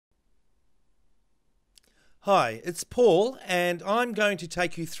Hi, it's Paul, and I'm going to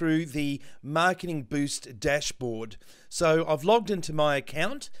take you through the Marketing Boost dashboard. So I've logged into my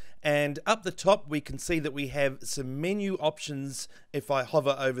account, and up the top we can see that we have some menu options if I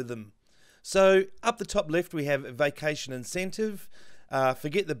hover over them. So up the top left we have vacation incentive.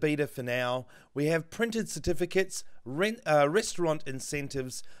 Forget the beta for now. We have printed certificates, restaurant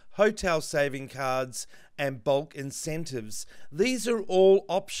incentives, hotel saving cards, and bulk incentives. These are all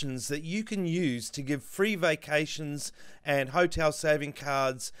options that you can use to give free vacations and hotel saving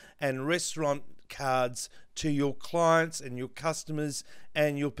cards and restaurant cards to your clients and your customers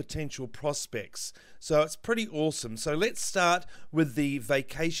and your potential prospects. So it's pretty awesome. So let's start with the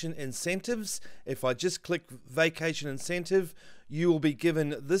vacation incentives. If I just click vacation incentive, you will be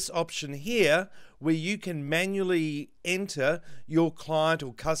given this option here where you can manually enter your client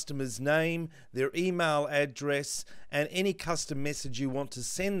or customer's name, their email address, and any custom message you want to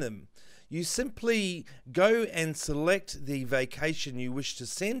send them. You simply go and select the vacation you wish to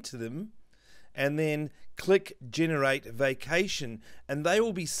send to them, and then click generate vacation, and they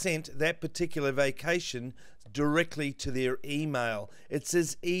will be sent that particular vacation directly to their email. It's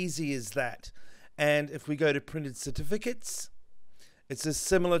as easy as that. And if we go to printed certificates, it's a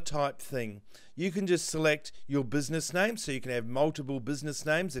similar type thing. You can just select your business name, so you can have multiple business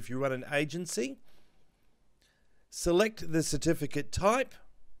names if you run an agency. Select the certificate type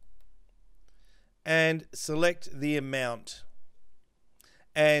and select the amount.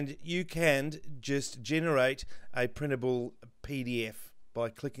 And you can just generate a printable PDF by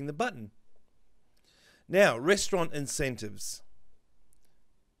clicking the button. Now, restaurant incentives.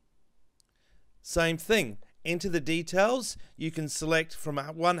 Same thing. Enter the details. You can select from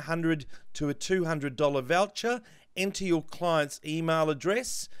a $100 to a $200 voucher. Enter your client's email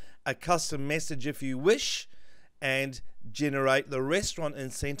address, a custom message if you wish, and generate the restaurant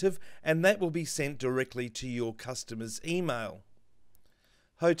incentive, and that will be sent directly to your customer's email.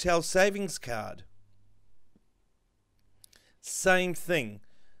 Hotel savings card. Same thing.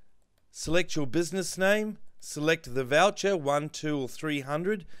 Select your business name, select the voucher, 1, 2, or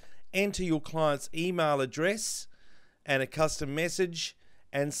 300, enter your client's email address and a custom message,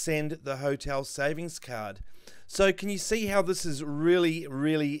 and send the hotel savings card. So can you see how this is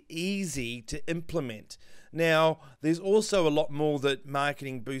really easy to implement? Now, there's also a lot more that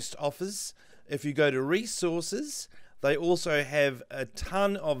Marketing Boost offers. If you go to resources, they also have a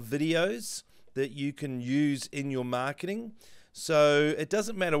ton of videos that you can use in your marketing. So it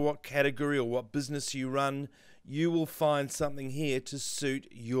doesn't matter what category or what business you run, you will find something here to suit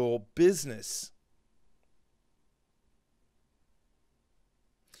your business.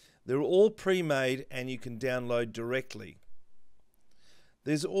 They're all pre-made and you can download directly.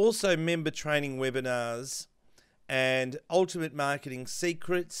 There's also member training webinars and ultimate marketing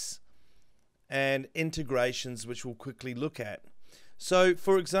secrets and integrations, which we'll quickly look at. So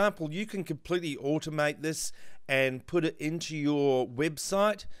for example, you can completely automate this and put it into your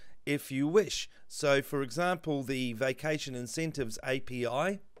website if you wish. So for example, the vacation incentives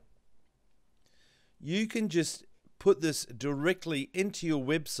API, you can just put this directly into your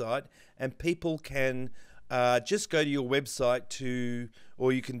website, and people can just go to your website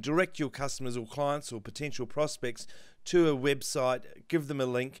or you can direct your customers or clients or potential prospects to a website, give them a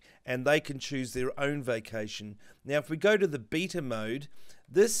link, and they can choose their own vacation. Now, if we go to the beta mode,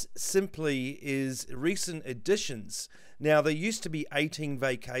 this simply is recent additions. Now, there used to be 18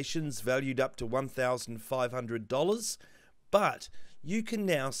 vacations valued up to $1,500, but you can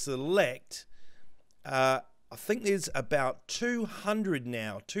now select, I think there's about 200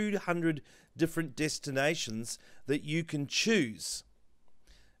 now, 200 different destinations that you can choose.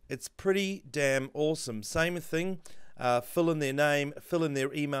 It's pretty damn awesome. Same thing, fill in their name, fill in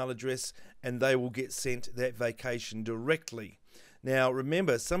their email address, and they will get sent that vacation directly. Now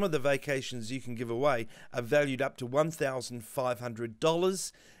remember, some of the vacations you can give away are valued up to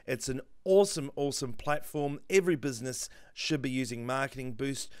 $1,500. It's an awesome platform. Every business should be using Marketing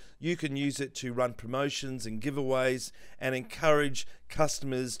Boost. You can use it to run promotions and giveaways and encourage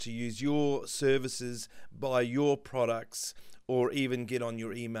customers to use your services, buy your products, or even get on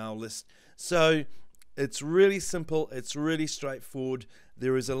your email list. So it's really simple, it's really straightforward.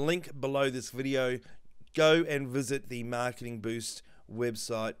 There is a link below this video. Go and visit the Marketing Boost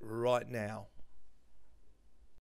website right now.